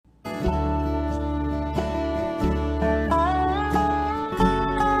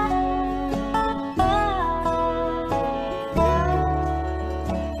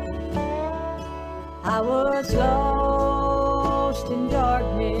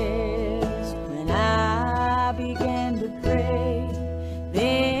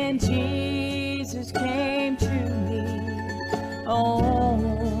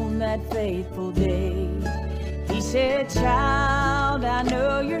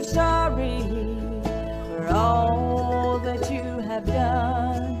ever sorry for all that you have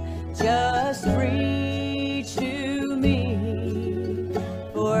done. Just reach to me,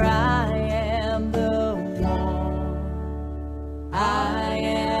 for I am the one. I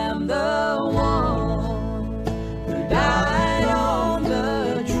am the one who died on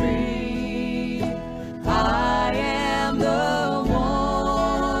the tree. I am the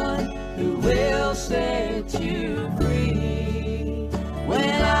one who will set you free.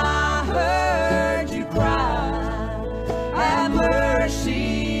 When I heard you cry, have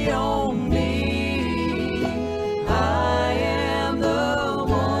mercy on me. I am the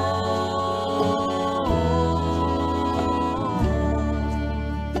one.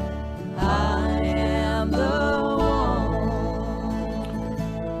 I am the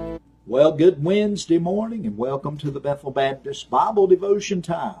one. Well, good Wednesday morning and welcome to the Bethel Baptist Bible Devotion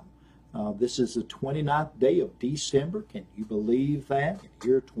Time. This is the 29th day of December. Can you believe that?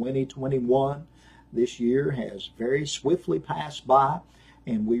 Year 2021, this year has very swiftly passed by,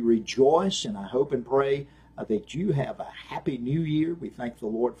 and we rejoice, and I hope and pray that you have a happy new year. We thank the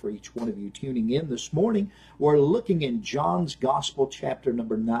Lord for each one of you tuning in this morning. We're looking in John's Gospel, chapter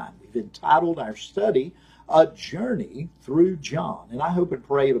number 9. We've entitled our study, A Journey Through John, and I hope and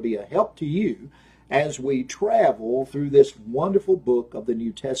pray it'll be a help to you as we travel through this wonderful book of the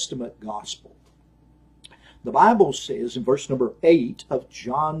New Testament Gospel. The Bible says in verse number 8 of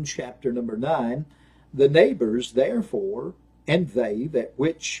John chapter number 9, the neighbors therefore, and they that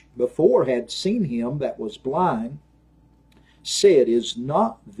which before had seen him that was blind, said, Is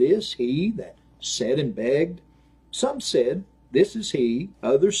not this he that sat and begged? Some said, This is he.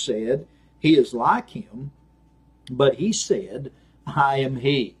 Others said, He is like him. But he said, I am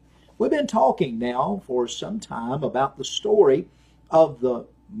he. We've been talking now for some time about the story of the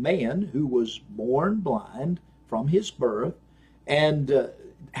man who was born blind from his birth, and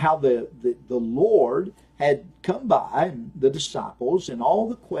how the Lord had come by, and the disciples, and all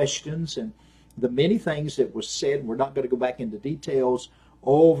the questions and the many things that was said. We're not going to go back into details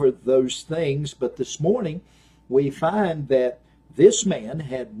over those things, but this morning we find that this man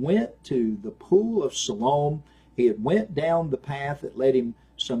had went to the pool of Siloam. He had went down the path that led him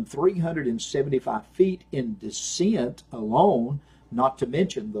some 375 feet in descent alone, not to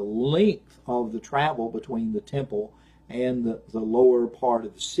mention the length of the travel between the temple and the lower part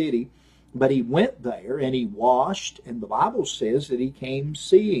of the city. But he went there and he washed, and the Bible says that he came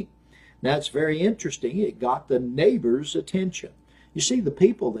seeing. Now it's very interesting. It got the neighbors' attention. You see, the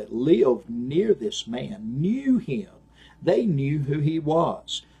people that lived near this man knew him. They knew who he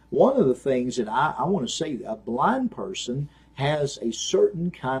was. One of the things that I want to say, a blind person has a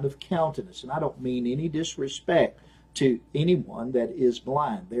certain kind of countenance, and I don't mean any disrespect to anyone that is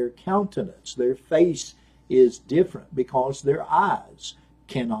blind. Their countenance, their face is different because their eyes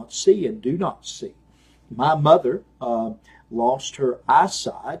cannot see and do not see. My mother lost her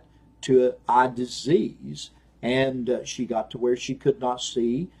eyesight to eye disease, and she got to where she could not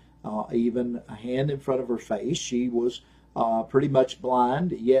see even a hand in front of her face. She was pretty much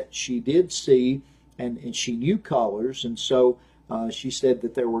blind, yet she did see, and she knew colors, and so she said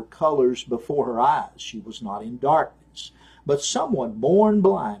that there were colors before her eyes. She was not in darkness. But someone born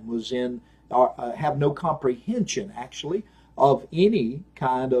blind was have no comprehension, actually, of any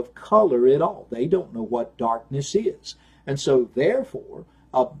kind of color at all. They don't know what darkness is. And so, therefore,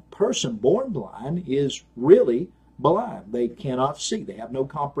 a person born blind is really blind. They cannot see. They have no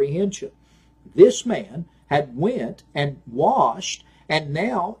comprehension. This man had went and washed, and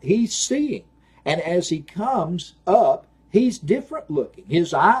now he's seeing. And as he comes up, he's different looking.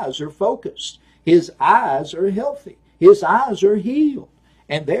 His eyes are focused. His eyes are healthy. His eyes are healed.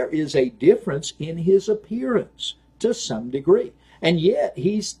 And there is a difference in his appearance to some degree. And yet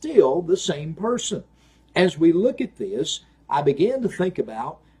he's still the same person. As we look at this, I began to think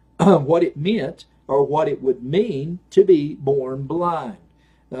about what it meant, or what it would mean to be born blind.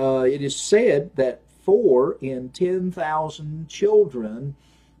 It is said that 4 in 10,000 children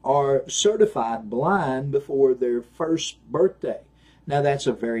are certified blind before their first birthday. Now that's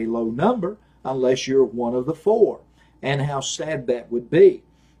a very low number unless you're one of the 4. And how sad that would be.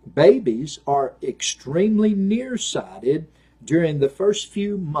 Babies are extremely nearsighted during the first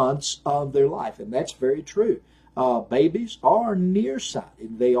few months of their life, and that's very true. Babies are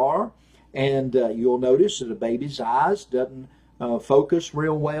nearsighted. They are, and you'll notice that a baby's eyes doesn't focus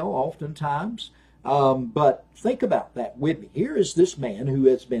real well oftentimes. But think about that with me. Here is this man who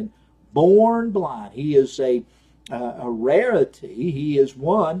has been born blind. He is a rarity. He is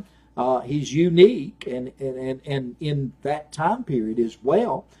one. He's unique, and in that time period as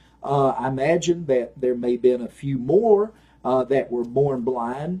well. I imagine that there may have been a few more that were born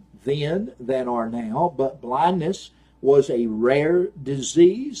blind then than are now, but blindness was a rare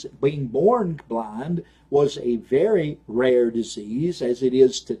disease. Being born blind was a very rare disease, as it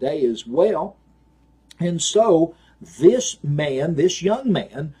is today as well. And so this man, this young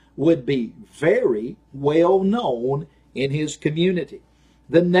man, would be very well known in his community.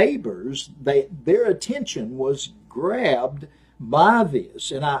 The neighbors, their attention was grabbed by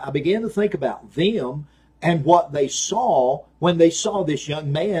this. And I began to think about them and what they saw when they saw this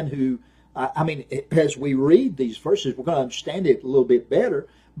young man who, as we read these verses, we're going to understand it a little bit better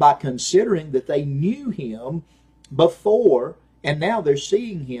by considering that they knew him before and now they're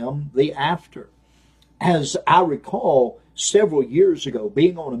seeing him the after. As I recall, several years ago,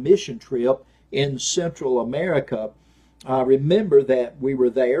 being on a mission trip in Central America, I remember that we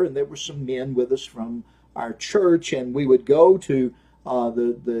were there and there were some men with us from our church, and we would go to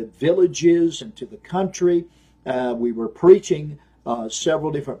the villages and to the country. We were preaching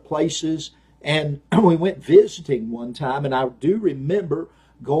several different places, and we went visiting one time, and I do remember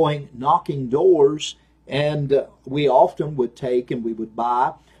going knocking doors, and we often would take and we would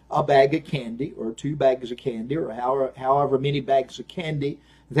buy a bag of candy or 2 bags of candy or however many bags of candy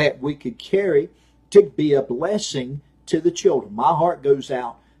that we could carry to be a blessing to the children. My heart goes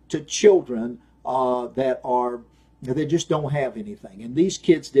out to children that just don't have anything. And these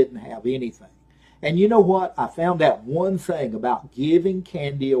kids didn't have anything. And you know what? I found out one thing about giving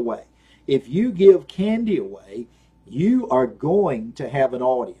candy away. If you give candy away, you are going to have an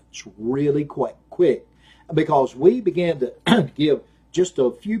audience really quick. Because we began to give just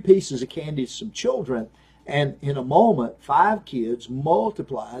a few pieces of candy to some children, and in a moment, 5 kids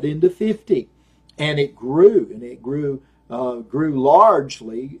multiplied into 50. And it grew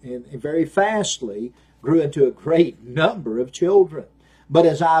largely and very fastly, grew into a great number of children. But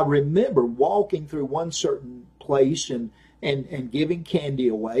as I remember walking through one certain place and giving candy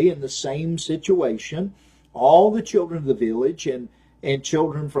away in the same situation, all the children of the village and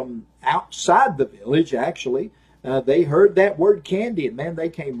children from outside the village, actually, they heard that word candy, and man, they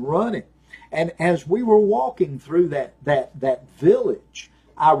came running. And as we were walking through that village,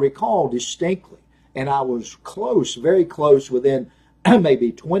 I recall distinctly, and I was close, very close, within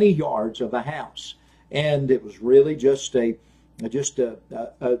maybe 20 yards of a house, and it was really just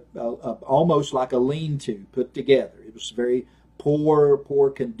almost like a lean-to put together. It was very poor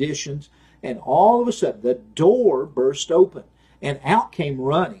conditions, and all of a sudden the door burst open, and out came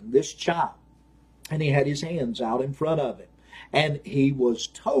running this child, and he had his hands out in front of him, and he was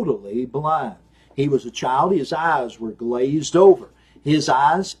totally blind. He was a child. His eyes were glazed over. His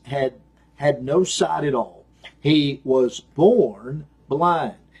eyes had no sight at all. He was born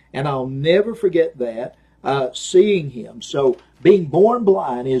blind, and I'll never forget that, seeing him. So being born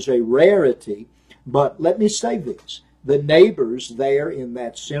blind is a rarity, but let me say this. The neighbors there in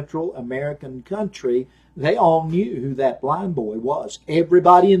that Central American country, they all knew who that blind boy was.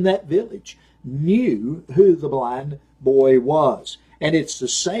 Everybody in that village knew who the blind boy was. And it's the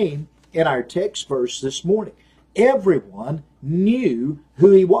same in our text verse this morning. Everyone knew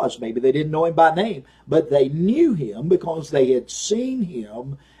who he was. Maybe they didn't know him by name, but they knew him because they had seen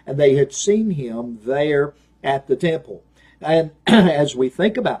him, and they had seen him there at the temple. And as we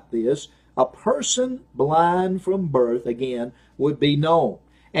think about this, a person blind from birth, again, would be known.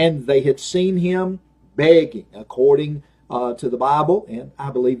 And they had seen him begging, according to the Bible, and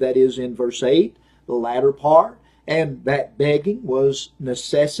I believe that is in verse 8, the latter part. And that begging was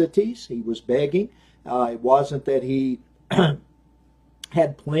necessities. He was begging. It wasn't that he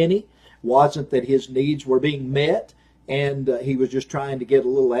had plenty. It wasn't that his needs were being met and he was just trying to get a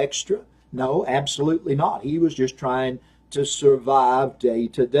little extra. No, absolutely not. He was just trying to survive day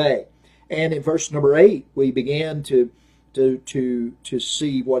to day. And in verse number 8, we began to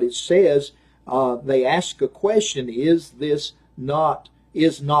see what it says. They ask a question: Is not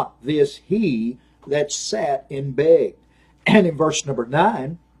this he that sat and begged? And in verse number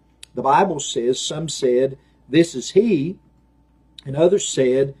 9, the Bible says, some said, this is he, and others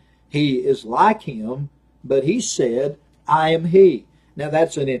said, he is like him, but he said, I am he. Now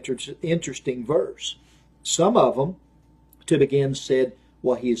that's an interesting verse. Some of them, to begin, said,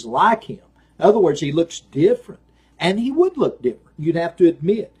 well, he's like him. In other words, he looks different. And he would look different, you'd have to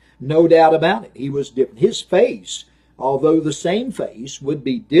admit. No doubt about it. He was different. His face, although the same face, would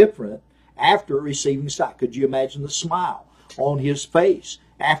be different after receiving sight. Could you imagine the smile on his face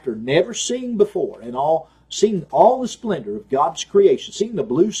after never seeing before and seeing all the splendor of God's creation, seeing the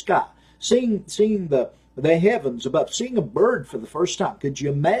blue sky, seeing the heavens above, seeing a bird for the first time? Could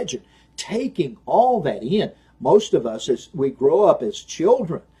you imagine taking all that in? Most of us, as we grow up as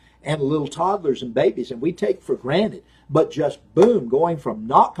children, and little toddlers and babies, and we take for granted. But just boom, going from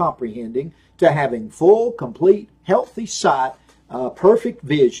not comprehending to having full, complete, healthy sight, perfect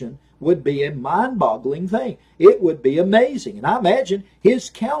vision would be a mind-boggling thing. It would be amazing. And I imagine his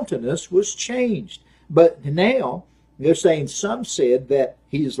countenance was changed. But now, they're saying some said that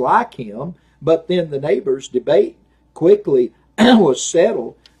he's like him, but then the neighbors' debate quickly was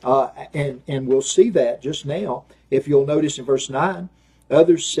settled, and we'll see that just now. If you'll notice in verse 9,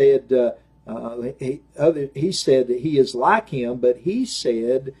 others said, he said that he is like him, but he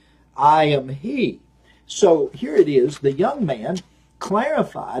said, I am he. So here it is, the young man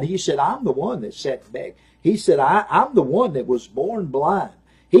clarified. He said, I'm the one that sat back. He said, I'm the one that was born blind.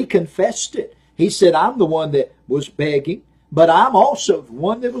 He confessed it. He said, I'm the one that was begging, but I'm also the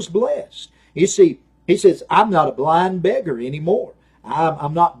one that was blessed. You see, he says, I'm not a blind beggar anymore.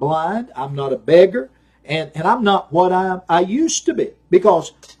 I'm not blind. I'm not a beggar. And I'm not what I used to be,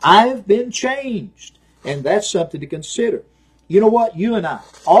 because I've been changed. And that's something to consider. You know what? You and I,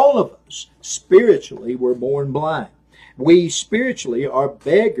 all of us, spiritually, were born blind. We spiritually are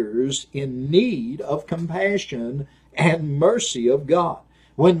beggars in need of compassion and mercy of God.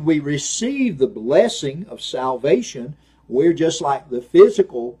 When we receive the blessing of salvation, we're just like the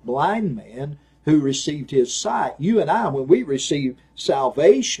physical blind man who received his sight. You and I, when we receive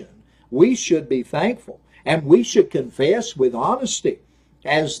salvation, we should be thankful, and we should confess with honesty.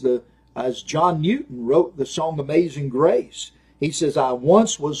 As John Newton wrote the song Amazing Grace, he says, I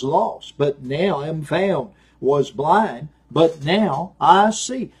once was lost, but now am found, was blind, but now I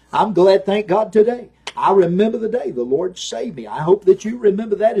see. I'm glad, thank God, today. I remember the day the Lord saved me. I hope that you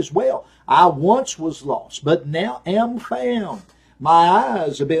remember that as well. I once was lost, but now am found. My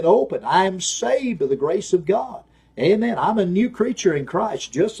eyes have been opened. I am saved by the grace of God. Amen. I'm a new creature in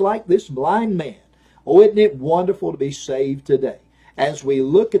Christ, just like this blind man. Oh, isn't it wonderful to be saved today? As we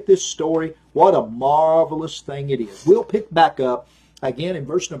look at this story, what a marvelous thing it is. We'll pick back up again in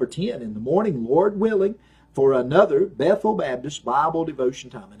verse number 10 in the morning, Lord willing, for another Bethel Baptist Bible devotion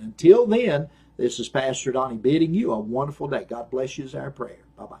time. And until then, this is Pastor Donnie bidding you a wonderful day. God bless you is our prayer.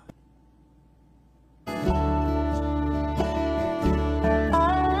 Bye-bye.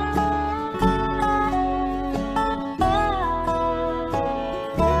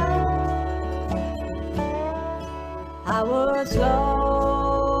 I was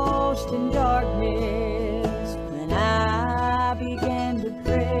lost in darkness when I began to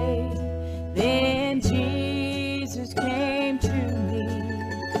pray. Then Jesus came to me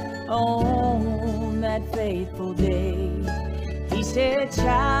on that faithful day. He said,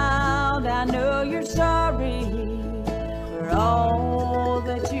 child, I know you're sorry for all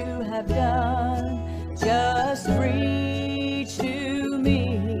that you have done. Just reach to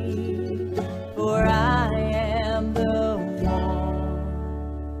me, for I am the one.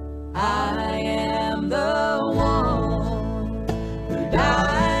 I am the one who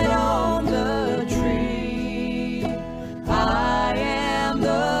died on the tree. I am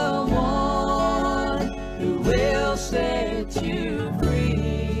the one who will set you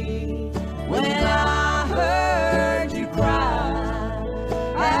free. When I heard you cry,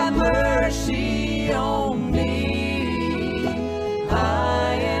 have mercy